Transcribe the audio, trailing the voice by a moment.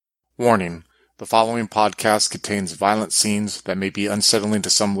Warning: the following podcast contains violent scenes that may be unsettling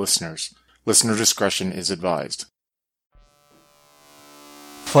to some listeners. Listener discretion is advised.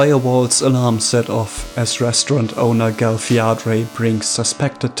 Firewall's alarm set off as restaurant owner Gal Fiadre brings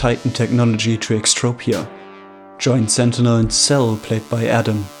suspected Titan technology to Extropia. Join Sentinel and Cell, played by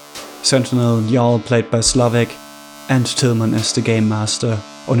Adam, Sentinel Jarl, played by Slavek, and Tillman as the Game Master,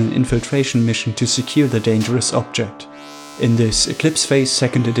 on an infiltration mission to secure the dangerous object. In this Eclipse Phase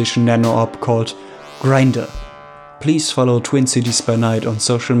 2nd Edition nano-op called Grinder. Please follow Twin Cities by Night on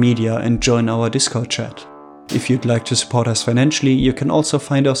social media and join our Discord chat. If you'd like to support us financially, you can also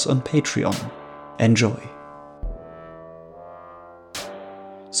find us on Patreon. Enjoy.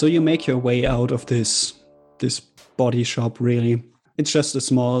 So you make your way out of this body shop, really. It's just a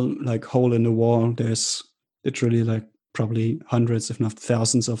small hole in the wall. There's literally probably hundreds, if not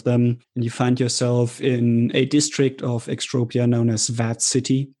thousands of them. And you find yourself in a district of Extropia known as Vat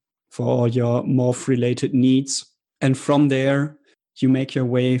City for all your morph-related needs. And from there, you make your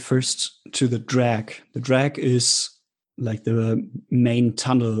way first to the Drag. The Drag is the main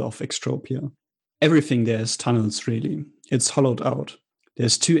tunnel of Extropia. Everything there is tunnels, really. It's hollowed out.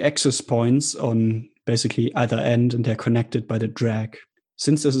 There's 2 access points on basically either end, and they're connected by the Drag.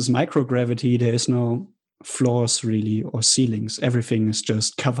 Since this is microgravity, there is no floors really or ceilings. Everything is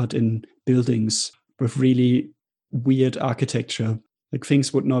just covered in buildings with really weird architecture.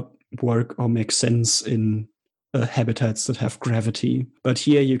 Things would not work or make sense in habitats that have gravity. But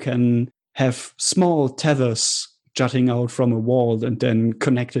here you can have small tethers jutting out from a wall and then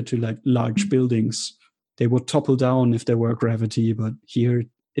connected to large buildings. They would topple down if there were gravity, but here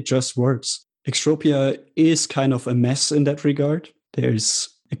it just works. Extropia is kind of a mess in that regard. There's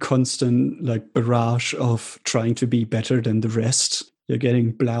a constant barrage of trying to be better than the rest. You're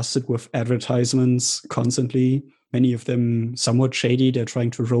getting blasted with advertisements constantly. Many of them somewhat shady. They're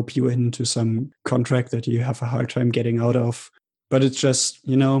trying to rope you into some contract that you have a hard time getting out of. But it's just,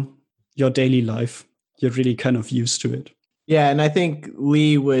 your daily life. You're really kind of used to it. Yeah, and I think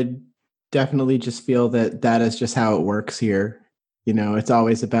Lee would definitely just feel that is just how it works here. It's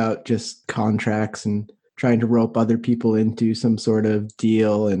always about just contracts and trying to rope other people into some sort of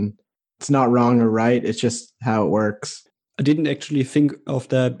deal, and it's not wrong or right. It's just how it works. I didn't actually think of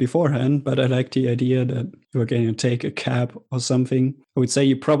that beforehand, but I like the idea that you're going to take a cab or something. I would say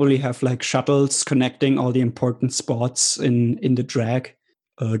you probably have shuttles connecting all the important spots in the Drag,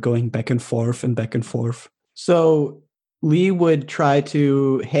 going back and forth and back and forth. So Lee would try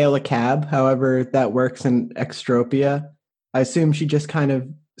to hail a cab, however that works in Extropia. I assume she just kind of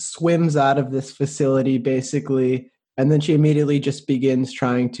swims out of this facility basically, and then she immediately just begins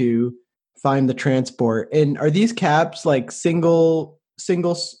trying to find the transport. And are these cabs single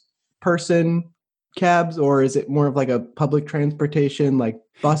person cabs, or is it more of a public transportation,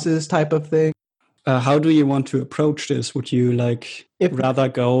 buses type of thing? How do you want to approach this? Would you rather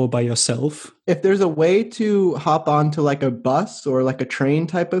go by yourself? If there's a way to hop onto a bus or a train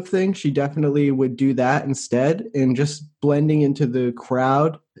type of thing, she definitely would do that instead, and just blending into the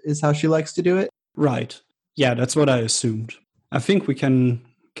crowd is how she likes to do it. Right. Yeah, that's what I assumed. I think we can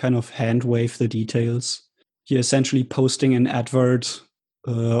kind of hand wave the details. You're essentially posting an advert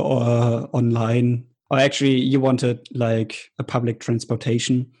or online, or actually you wanted a public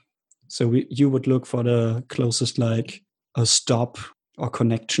transportation. So you would look for the closest a stop or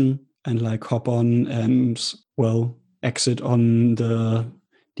connection and hop on and exit on the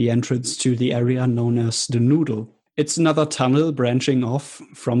entrance to the area known as the Noodle. It's another tunnel branching off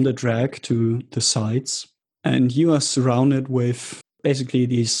from the Drag to the sides, and you are surrounded with basically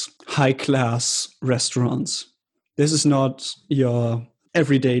these high-class restaurants. This is not your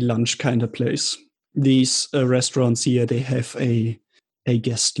everyday lunch kind of place. These restaurants here, they have a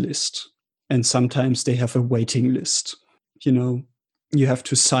guest list, and sometimes they have a waiting list. You have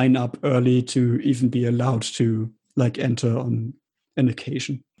to sign up early to even be allowed to enter on an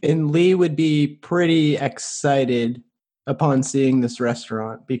occasion. And Lee would be pretty excited upon seeing this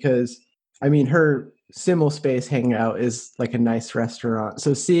restaurant because, her Simul Space Hangout is a nice restaurant.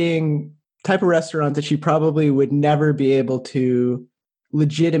 So seeing type of restaurant that she probably would never be able to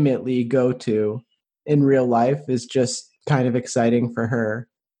legitimately go to in real life is just kind of exciting for her.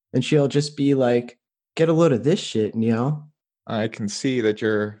 And she'll just be get a load of this shit, Neil. I can see that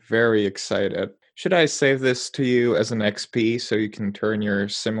you're very excited. Should I save this to you as an XP so you can turn your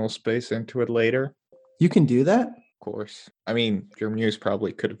Simul Space into it later? You can do that? Of course. Your muse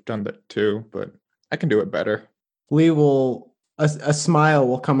probably could have done that too, but I can do it better. Lee will, a smile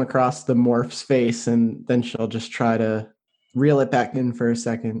will come across the morph's face, and then she'll just try to reel it back in for a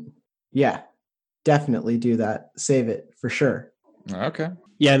second. Yeah, definitely do that. Save it, for sure. Okay.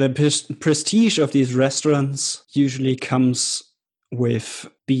 Yeah, the prestige of these restaurants usually comes with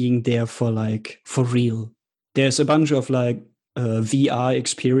being there for real. There's a bunch of VR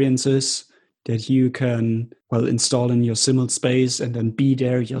experiences that you can install in your Simul space and then be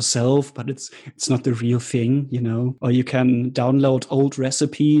there yourself, but it's not the real thing, you know. Or you can download old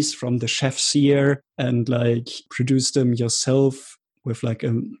recipes from the chef's here and produce them yourself with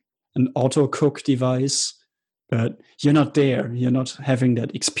an auto cook device. But you're not there. You're not having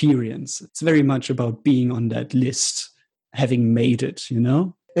that experience. It's very much about being on that list, having made it, you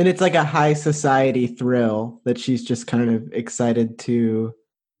know? And it's like a high society thrill that she's just kind of excited to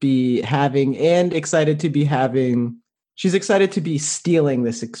be having and excited to be having. She's excited to be stealing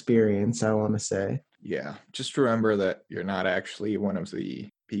this experience, I want to say. Yeah, just remember that you're not actually one of the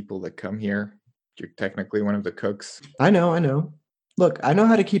people that come here. You're technically one of the cooks. I know. Look, I know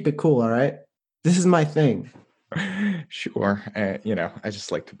how to keep it cool, all right? This is my thing. Sure. I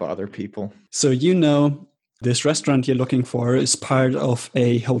just like to bother people. So, this restaurant you're looking for is part of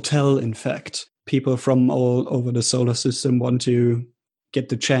a hotel, in fact. People from all over the solar system want to get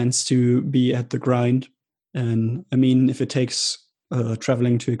the chance to be at the grind. And I mean, if it takes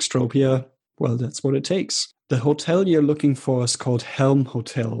traveling to Extropia, well, that's what it takes. The hotel you're looking for is called Helm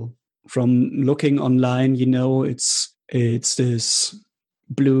Hotel. From looking online, it's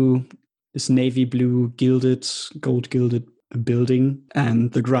this navy blue gold gilded building,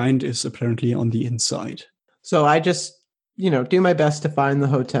 and the grind is apparently on the inside. So I just, do my best to find the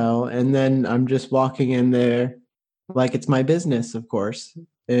hotel, and then I'm just walking in there like it's my business, of course.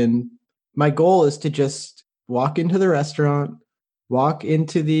 And my goal is to just walk into the restaurant, walk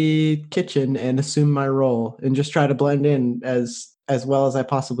into the kitchen, and assume my role, and just try to blend in as well as I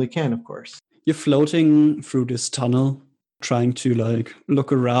possibly can, of course. You're floating through this tunnel, trying to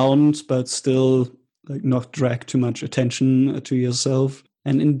look around, but still not drag too much attention to yourself.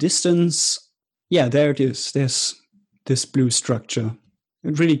 And in distance, yeah, there it is. There's this blue structure.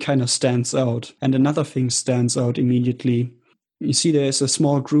 It really kind of stands out. And another thing stands out immediately. You see there's a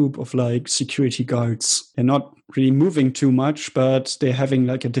small group of security guards. They're not really moving too much, but they're having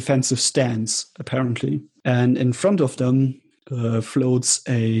a defensive stance, apparently. And in front of them floats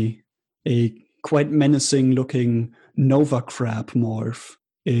a quite menacing looking Nova Crab morph.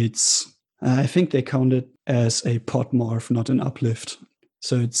 I think they count it as a pod morph, not an uplift.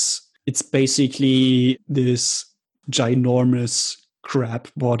 So it's basically this ginormous crab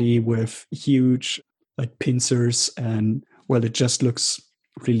body with huge pincers, and it just looks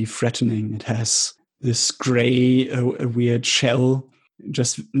really threatening. It has this gray, a weird shell. It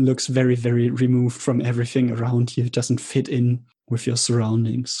just looks very, very removed from everything around you. It doesn't fit in with your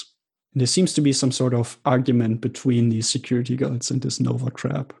surroundings. And there seems to be some sort of argument between these security guards and this Nova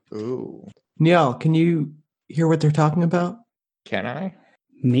Crab. Ooh. Niall, can you hear what they're talking about? Can I?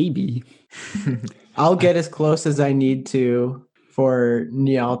 Maybe. I'll get as close as I need to for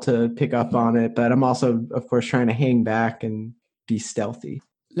Niall to pick up on it, but I'm also, of course, trying to hang back and be stealthy.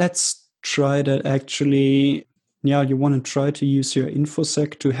 Let's try that, actually. Niall, you want to try to use your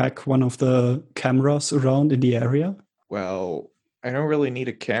InfoSec to hack one of the cameras around in the area? Well, I don't really need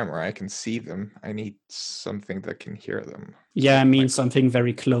a camera. I can see them. I need something that can hear them. Yeah, I mean something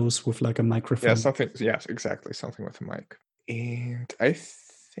very close with a microphone. Yeah, something. Yes, exactly. Something with a mic. And I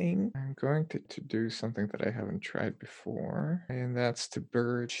think I'm going to do something that I haven't tried before, and that's to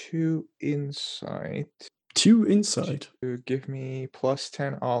burn 2 insight. 2 insight? To give me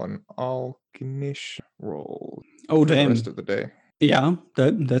 +10 all ignition rolls. Oh, for damn. the rest of the day. Yeah,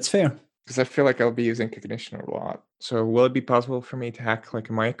 that's fair. Because I feel like I'll be using ignition a lot. So will it be possible for me to hack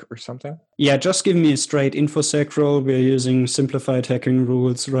a mic or something? Yeah, just give me a straight InfoSec roll. We're using simplified hacking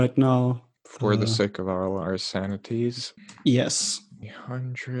rules right now. For the sake of all our sanities. Yes.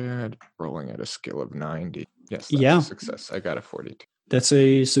 100, rolling at a skill of 90. Yes, that's a success. I got a 42. That's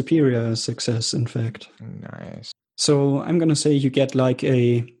a superior success, in fact. Nice. So I'm going to say you get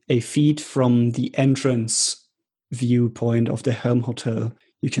a feed from the entrance viewpoint of the Helm Hotel.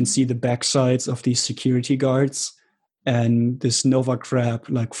 You can see the backsides of these security guards and this Nova Crab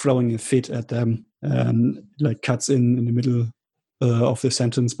throwing a fit at them and cuts in the middle of the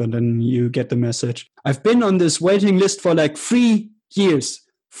sentence, but then you get the message. I've been on this waiting list for 3 years.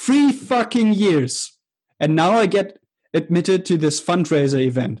 3 fucking years. And now I get admitted to this fundraiser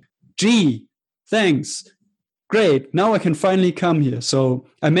event. Gee, thanks. Great. Now I can finally come here. So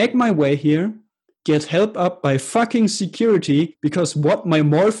I make my way here, get helped up by fucking security because what, my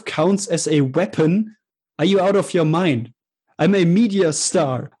morph counts as a weapon? Are you out of your mind? I'm a media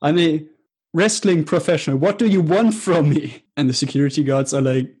star. I'm a wrestling professional. What do you want from me? And the security guards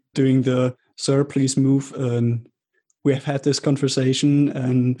are doing the, sir, please move and we have had this conversation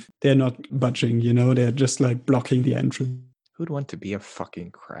and they're not budging, they're just like blocking the entrance. Who'd want to be a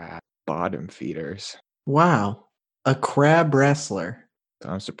fucking crab? Bottom feeders. Wow. A crab wrestler.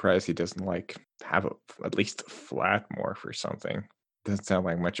 I'm surprised he doesn't have at least a flat morph or something. Doesn't sound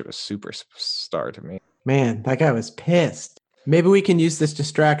like much of a superstar to me. Man, that guy was pissed. Maybe we can use this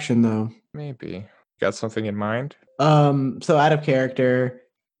distraction though. Maybe. Got something in mind? So out of character,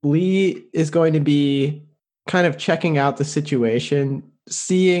 Lee is going to be kind of checking out the situation,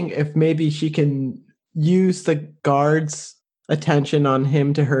 seeing if maybe she can use the guards' attention on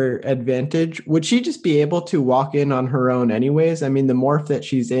him to her advantage. Would she just be able to walk in on her own anyways? I mean, the morph that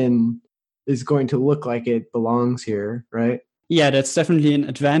she's in is going to look like it belongs here, right? Yeah, that's definitely an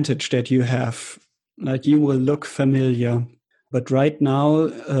advantage that you have. Like, you will look familiar. But right now,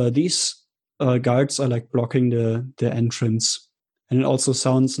 these guards are like blocking the entrance. And it also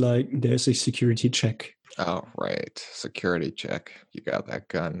sounds like there's a security check. Oh, right. Security check. You got that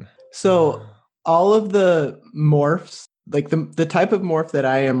gun. So all of the morphs, like the type of morph that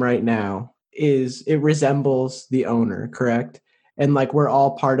I am right now, it resembles the owner, correct? And like we're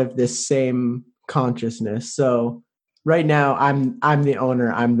all part of this same consciousness. So right now I'm the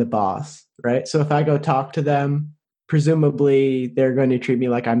owner, I'm the boss, right? So if I go talk to them, presumably they're going to treat me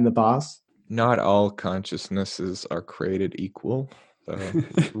like I'm the boss. Not all consciousnesses are created equal. So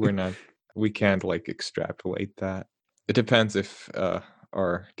we can't like extrapolate that. It depends if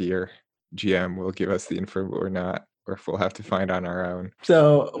our dear GM will give us the info or not, or if we'll have to find on our own.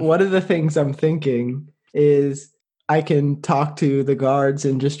 So one of the things I'm thinking is I can talk to the guards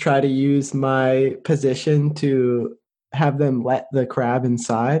and just try to use my position to have them let the crab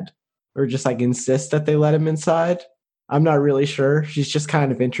inside, or just like insist that they let him inside. I'm not really sure. She's just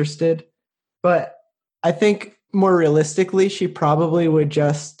kind of interested. But I think more realistically, she probably would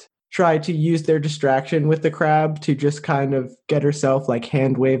just try to use their distraction with the crab to just kind of get herself like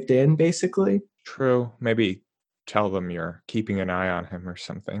hand waved in, basically. True. Maybe tell them you're keeping an eye on him or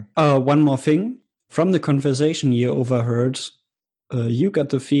something. One more thing. From the conversation you overheard, you got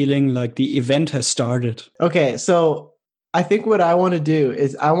the feeling like the event has started. Okay, so I think what I want to do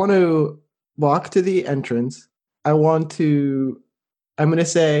is I want to walk to the entrance. I'm going to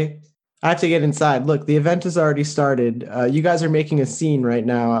say, I have to get inside. Look, the event has already started. You guys are making a scene right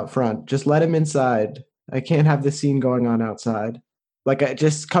now out front. Just let him inside. I can't have the scene going on outside. Like,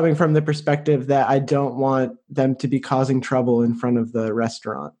 just coming from the perspective that I don't want them to be causing trouble in front of the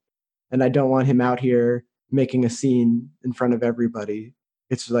restaurant. And I don't want him out here making a scene in front of everybody.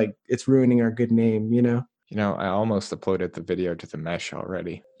 It's like, it's ruining our good name, you know? I almost uploaded the video to the mesh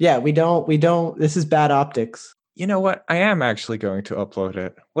already. Yeah, we don't, this is bad optics. You know what? I am actually going to upload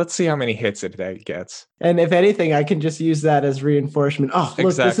it. Let's see how many hits it gets. And if anything, I can just use that as reinforcement. Oh, look,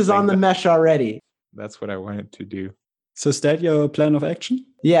 Exactly. This is on the mesh already. That's what I wanted to do. So is that your plan of action?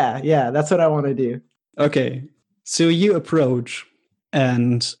 Yeah, that's what I want to do. Okay, so you approach,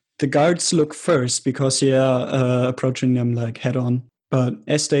 and the guards look first because you're approaching them like head on. But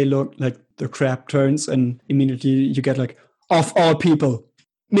as they look, like the crab turns, and immediately you get like, of all people,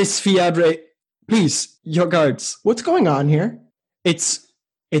 Miss Fiadre, please, your guards. What's going on here? It's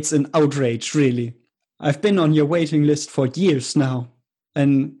an outrage, really. I've been on your waiting list for years now.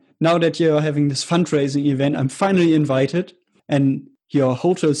 And now that you're having this fundraising event, I'm finally invited. And your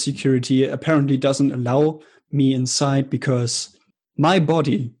hotel security apparently doesn't allow me inside because my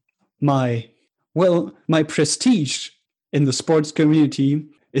body, my prestige in the sports community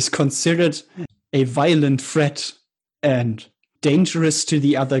is considered a violent threat and dangerous to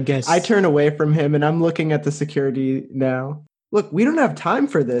the other guests. I turn away from him and I'm looking at the security now. Look, we don't have time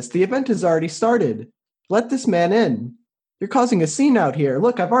for this. The event has already started. Let this man in. You're causing a scene out here.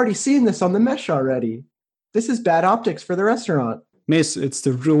 Look, I've already seen this on the mesh already. This is bad optics for the restaurant. Miss, it's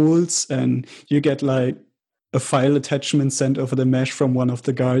the rules, and you get like a file attachment sent over the mesh from one of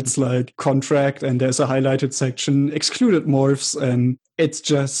the guards, like contract, and there's a highlighted section, excluded morphs, and it's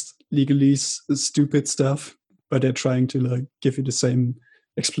just legally stupid stuff. But they're trying to like give you the same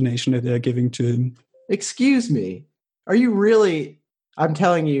explanation that they're giving to him. Excuse me. Are you really? I'm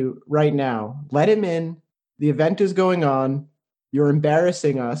telling you right now, let him in. The event is going on. You're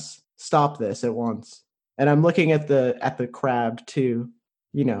embarrassing us. Stop this at once. And I'm looking at the crab too,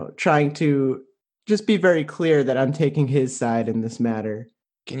 trying to just be very clear that I'm taking his side in this matter.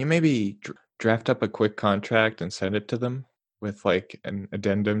 Can you maybe draft up a quick contract and send it to them with like an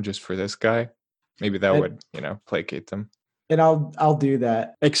addendum just for this guy? Maybe that would, placate them. And I'll do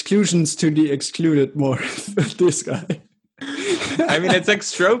that. Exclusions to the excluded morph. This guy. I mean, it's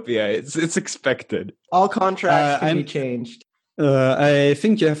extropia. It's expected. All contracts can be changed. I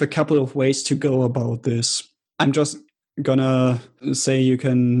think you have a couple of ways to go about this. I'm just gonna say you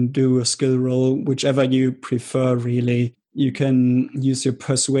can do a skill roll, whichever you prefer, really. You can use your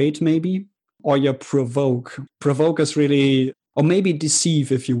persuade, maybe, or your provoke. Provoke is really, or maybe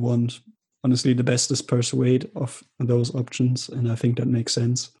deceive if you want. Honestly, the best is persuade of those options, and I think that makes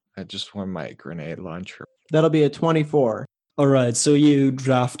sense. I just want my grenade launcher. That'll be a 24. All right, so you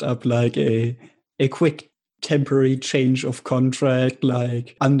draft up like a quick temporary change of contract,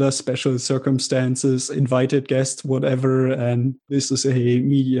 like under special circumstances, invited guests, whatever, and this is a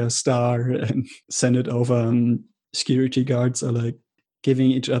media star, and send it over. Security guards are like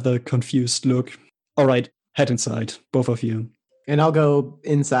giving each other a confused look. All right, head inside, both of you. And I'll go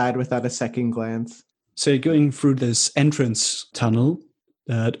inside without a second glance. So you're going through this entrance tunnel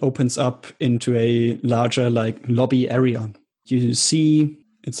that opens up into a larger like lobby area. You see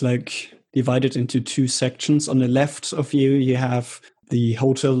it's like divided into two sections. On the left of you, you have the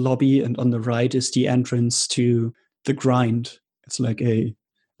hotel lobby, and on the right is the entrance to the grind. It's like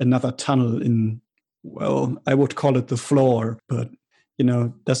another tunnel in, well, I would call it the floor, but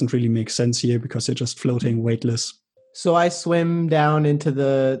doesn't really make sense here because you're just floating weightless. So I swim down into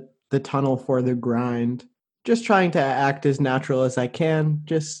the tunnel for the grind, just trying to act as natural as I can,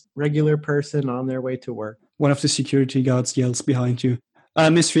 just regular person on their way to work. One of the security guards yells behind you,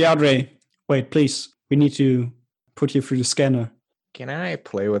 Miss Fiadre, wait, please. We need to put you through the scanner. Can I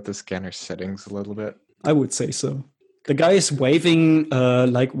play with the scanner settings a little bit? I would say so. The guy is waving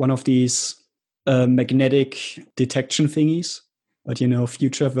like one of these magnetic detection thingies, but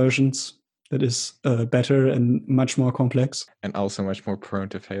future versions that is better and much more complex. And also much more prone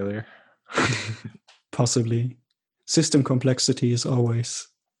to failure. Possibly. System complexity is always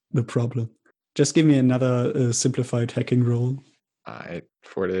the problem. Just give me another simplified hacking roll.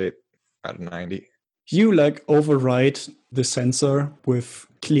 48 out of 90. You like override the sensor with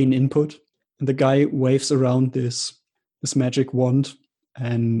clean input, and the guy waves around this magic wand,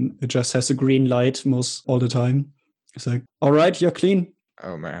 and it just has a green light most all the time. It's like, all right, you're clean.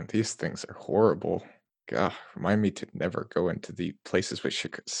 Oh man, these things are horrible. God, remind me to never go into the places with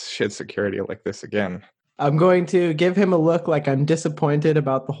shit security like this again. I'm going to give him a look like I'm disappointed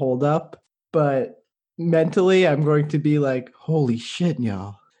about the holdup, but mentally I'm going to be like, holy shit,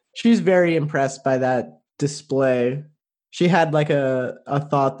 y'all. She's very impressed by that display. She had like a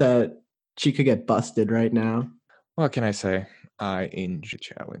thought that she could get busted right now. What can I say? I enjoy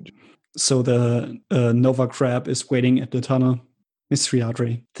challenge. So the Nova Crab is waiting at the tunnel. Miss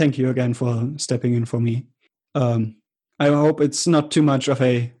Fiadre, thank you again for stepping in for me. I hope it's not too much of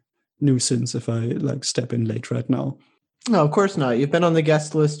a nuisance if I step in late right now. No, of course not. You've been on the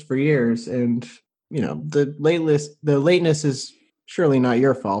guest list for years, and the lateness is surely not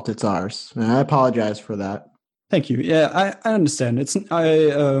your fault. It's ours. And I apologize for that. Thank you. Yeah, I understand.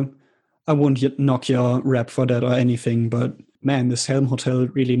 I won't knock your rep for that or anything, but man, this Helm Hotel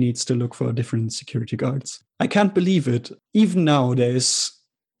really needs to look for different security guards. I can't believe it. Even now, there's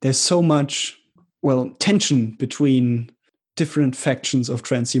so much, tension between different factions of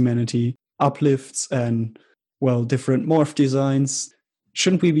transhumanity, uplifts and, different morph designs.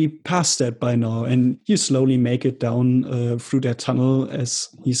 Shouldn't we be past that by now? And you slowly make it down through that tunnel as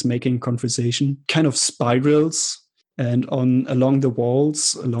he's making conversation. Kind of spirals. And along the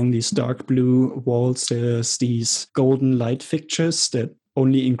walls, along these dark blue walls, there's these golden light fixtures that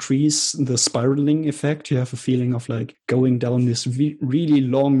only increase the spiraling effect. You have a feeling of going down this really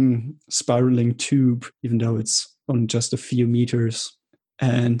long spiraling tube, even though it's on just a few meters.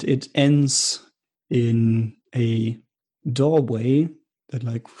 And it ends in a doorway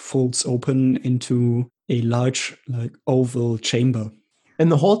that folds open into a large oval chamber.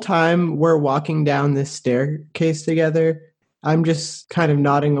 And the whole time we're walking down this staircase together, I'm just kind of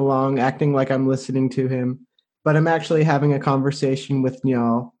nodding along, acting like I'm listening to him. But I'm actually having a conversation with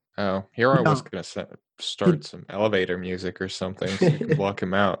Njal. Oh, here I was going to start some elevator music or something so you can block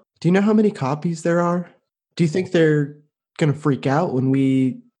him out. Do you know how many copies there are? Do you think they're going to freak out when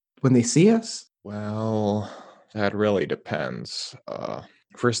they see us? Well, that really depends.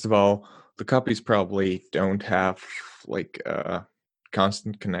 First of all, the copies probably don't have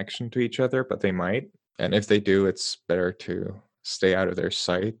constant connection to each other, but they might. And if they do, it's better to stay out of their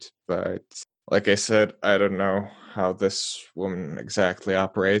sight. But like I said, I don't know how this woman exactly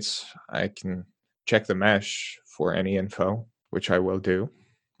operates. I can check the mesh for any info, which I will do.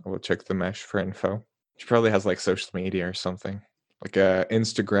 I will check the mesh for info. She probably has social media or something, like a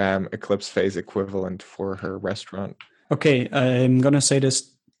Instagram Eclipse Phase equivalent for her restaurant. Okay, I'm gonna say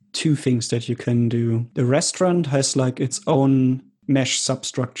there's two things that you can do. The restaurant has its own mesh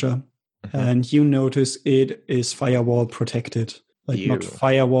substructure, and you notice it is firewall protected. Like not Ew.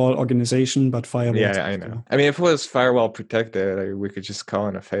 firewall organization, but firewall. Yeah, I know. I mean, if it was firewall protected, we could just call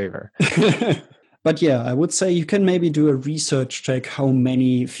in a favor. But yeah, I would say you can maybe do a research check how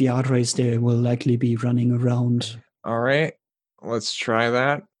many Fiadres there will likely be running around. All right, let's try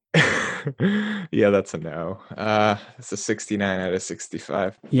that. Yeah, that's a no. It's a 69 out of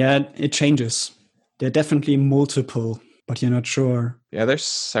 65. Yeah, it changes. There are definitely multiple, but you're not sure. Yeah, there's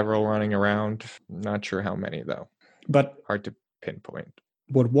several running around. Not sure how many, though. But hard to pinpoint.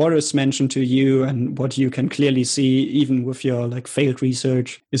 What Waters mentioned to you and what you can clearly see, even with your like failed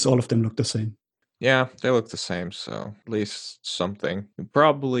research, is all of them look the same. Yeah, they look the same, so at least something.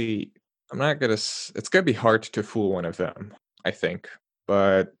 Probably, it's gonna be hard to fool one of them, I think.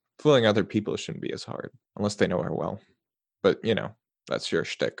 But fooling other people shouldn't be as hard, unless they know her well. But, that's your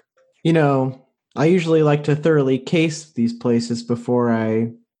shtick. I usually like to thoroughly case these places before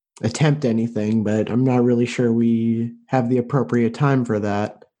I attempt anything, but I'm not really sure we have the appropriate time for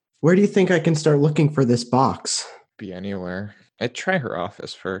that. Where do you think I can start looking for this box? Be anywhere. I'd try her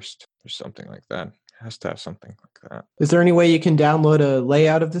office first, or something like that. It has to have something like that. Is there any way you can download a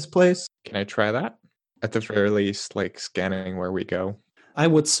layout of this place? Can I try that? At the very least, like scanning where we go. I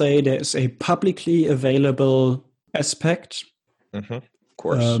would say there's a publicly available aspect. Mm-hmm. Of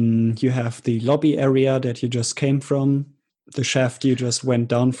course. You have the lobby area that you just came from, the shaft you just went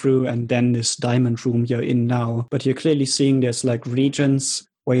down through, and then this diamond room you're in now. But you're clearly seeing there's like regions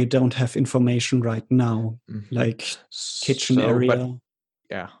where you don't have information right now, like kitchen area.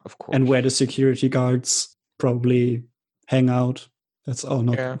 Yeah, of course. And where the security guards probably hang out. That's all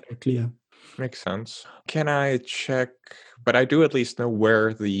not clear. Makes sense. Can I check? But I do at least know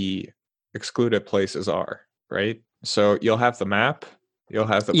where the excluded places are, right? So you'll have the map. You'll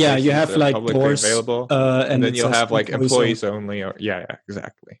have the places you have that are like publicly doors, available, and then you'll have like employees only. Or,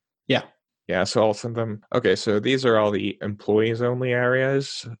 exactly. Yeah, so I'll send them. Okay, so these are all the employees only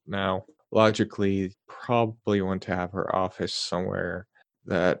areas. Now, logically, probably want to have her office somewhere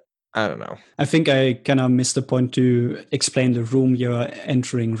that, I don't know. I think I kind of missed the point to explain the room you're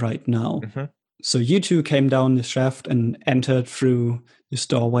entering right now. Mm-hmm. So you two came down the shaft and entered through this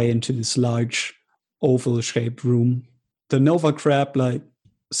doorway into this large oval-shaped room. The Nova Crab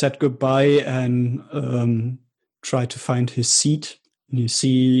said goodbye and tried to find his seat. And you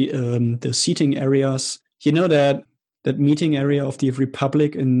see the seating areas. You know that meeting area of the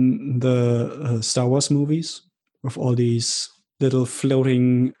Republic in the Star Wars movies with all these little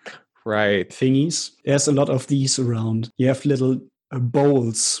floating thingies? There's a lot of these around. You have little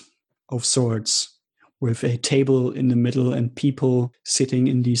bowls of sorts with a table in the middle and people sitting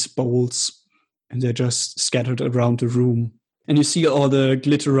in these bowls, and they're just scattered around the room. And you see all the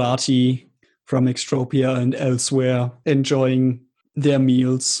glitterati from Extropia and elsewhere enjoying their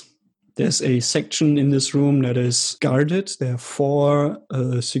meals. There's a section in this room that is guarded. There are 4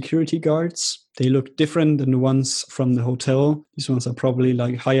 security guards. They look different than the ones from the hotel. These ones are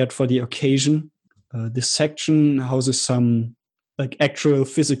probably hired for the occasion. This section houses some actual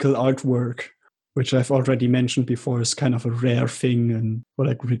physical artwork, which I've already mentioned before is kind of a rare thing and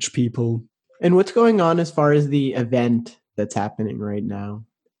for rich people. And what's going on as far as the event that's happening right now?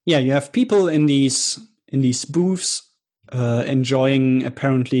 Yeah, you have people in these booths enjoying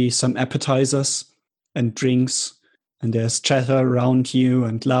apparently some appetizers and drinks, and there's chatter around you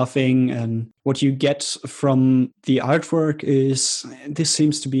and laughing. And what you get from the artwork is this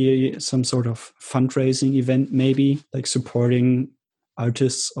seems to be some sort of fundraising event, maybe supporting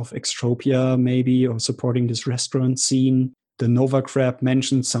artists of Extropia, maybe, or supporting this restaurant scene. The Nova Crab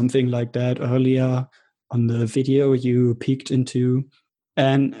mentioned something like that earlier on the video you peeked into.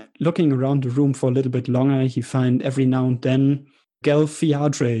 And looking around the room for a little bit longer, you find every now and then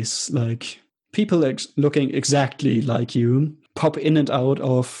Gelfiadres, people looking exactly like you, pop in and out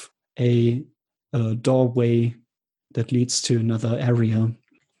of a doorway that leads to another area.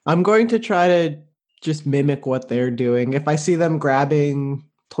 I'm going to try to just mimic what they're doing. If I see them grabbing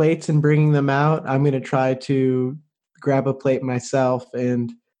plates and bringing them out, I'm going to try to grab a plate myself.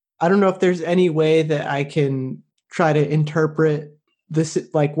 And I don't know if there's any way that I can try to interpret this,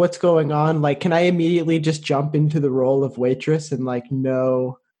 what's going on. Can I immediately just jump into the role of waitress and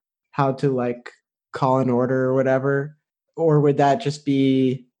know how to call an order or whatever? Or would that just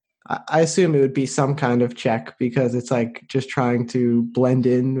be, I assume it would be some kind of check because it's just trying to blend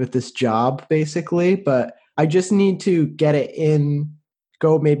in with this job basically. But I just need to get it in,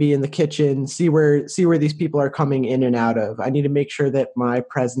 go maybe in the kitchen, see where these people are coming in and out of. I need to make sure that my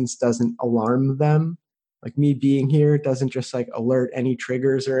presence doesn't alarm them. Me being here doesn't just alert any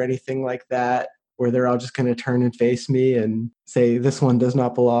triggers or anything like that. or they're all just going to turn and face me and say this one does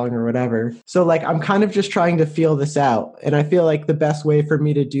not belong or whatever. So like I'm kind of just trying to feel this out. And I feel like the best way for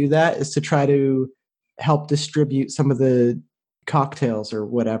me to do that is to try to help distribute some of the cocktails or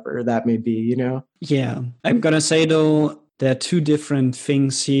whatever that may be, you know? Yeah. I'm going to say, though, there are two different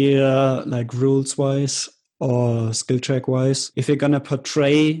things here, like rules-wise or skill check-wise. If you're going to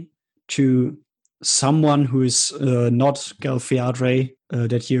portray to someone who is not Galfiadre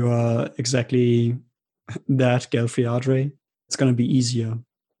that you are exactly that Galfiadre, it's going to be easier.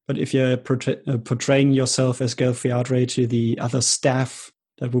 But if you're portraying yourself as Galfiadre to the other staff,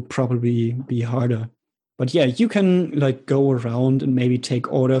 that would probably be harder. But yeah, you can like go around and maybe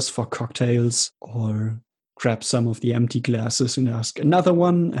take orders for cocktails or grab some of the empty glasses and ask another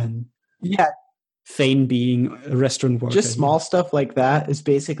one, and yeah, feign being a restaurant worker. Just small stuff like that is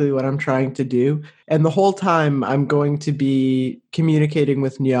basically what I'm trying to do. And the whole time I'm going to be communicating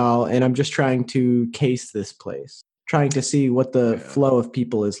with Njal, and I'm just trying to case this place, trying to see what the flow of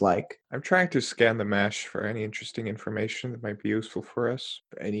people is like. I'm trying to scan the mesh for any interesting information that might be useful for us.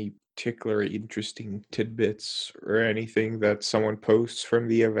 Any particular interesting tidbits or anything that someone posts from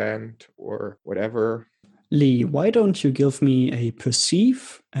the event or whatever. Lee, why don't you give me a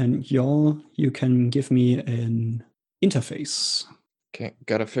perceive, and Njal, you can give me an interface. Okay,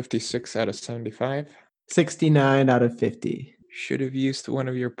 got a 56 out of 75. 69 out of 50. Should have used one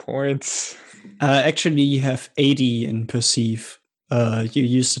of your points. Actually, you have 80 in perceive. You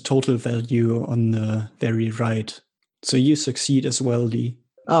use the total value on the very right. So you succeed as well, Lee.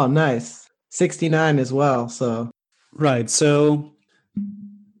 Oh, nice. 69 as well, so. Right, so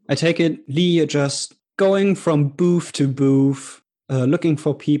I take it, Lee, you're just going from booth to booth, looking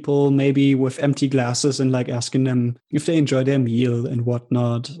for people maybe with empty glasses and like asking them if they enjoy their meal and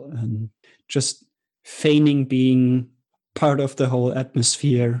whatnot, and just feigning being part of the whole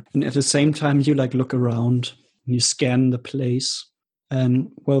atmosphere. And at the same time, you like look around and you scan the place.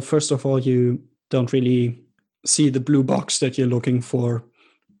 And well, first of all, you don't really see the blue box that you're looking for.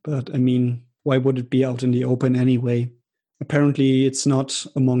 But I mean, why would it be out in the open anyway? Apparently, it's not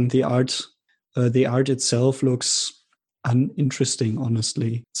among the art. The art itself looks uninteresting,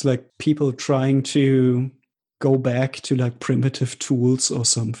 honestly. It's like people trying to go back to like primitive tools or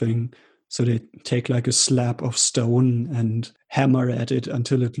something. So they take like a slab of stone and hammer at it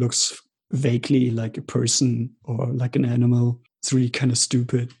until it looks vaguely like a person or like an animal. It's really kind of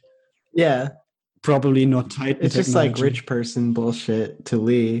stupid. Yeah. Probably not tight. It's just like rich person bullshit to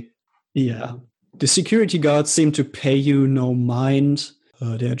Lee. Yeah. The security guards seem to pay you no mind.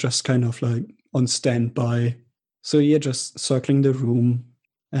 They're just kind of like on standby. So you're just circling the room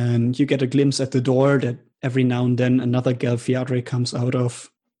and you get a glimpse at the door that every now and then another Galfiadre comes out of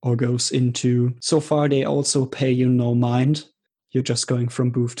or goes into. So far, they also pay you no mind. You're just going from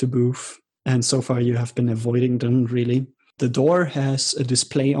booth to booth. And so far, you have been avoiding them, really. The door has a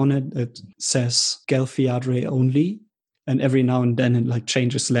display on it that says Galfiadre only. And every now and then it like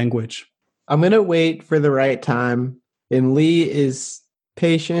changes language. I'm going to wait for the right time. And Lee is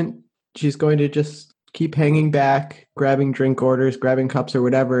patient. She's going to just keep hanging back, grabbing drink orders, grabbing cups or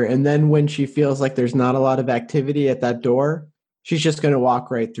whatever. And then when she feels like there's not a lot of activity at that door, she's just going to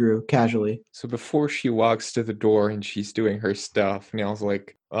walk right through casually. So before she walks to the door and she's doing her stuff, Niall's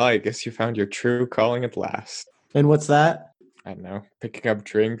like, well, I guess you found your true calling at last. And what's that? I don't know, picking up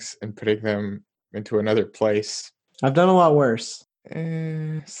drinks and putting them into another place. I've done a lot worse.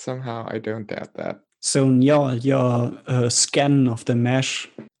 Somehow I don't doubt that. So your scan of the mesh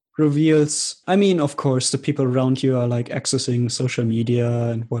reveals, I mean, of course, the people around you are like accessing social media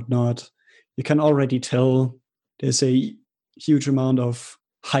and whatnot. You can already tell there's a huge amount of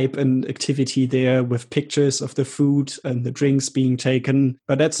hype and activity there with pictures of the food and the drinks being taken.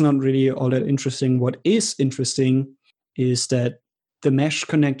 But that's not really all that interesting. What is interesting is that the mesh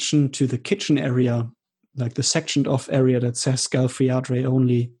connection to the kitchen area, like the sectioned off area that says Galfiadre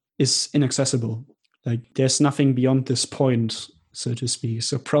only, is inaccessible. Like there's nothing beyond this point, so to speak.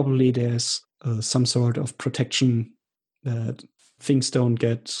 So probably there's some sort of protection that things don't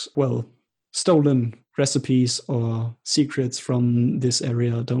get, well, stolen. Recipes or secrets from this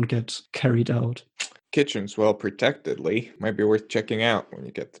area don't get carried out. Kitchen's well protected, Lee. Might be worth checking out when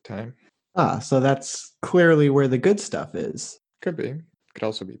you get the time. Ah, so that's clearly where the good stuff is. Could be. Could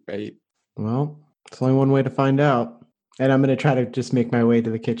also be bait. Well, it's only one way to find out. And I'm going to try to just make my way to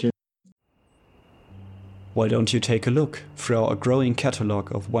the kitchen. Why don't you take a look through our growing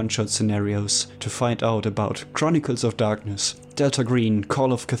catalog of one-shot scenarios to find out about Chronicles of Darkness, Delta Green,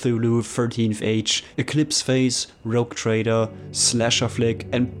 Call of Cthulhu, 13th Age, Eclipse Phase, Rogue Trader, Slasher Flick,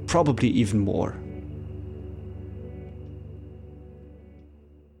 and probably even more.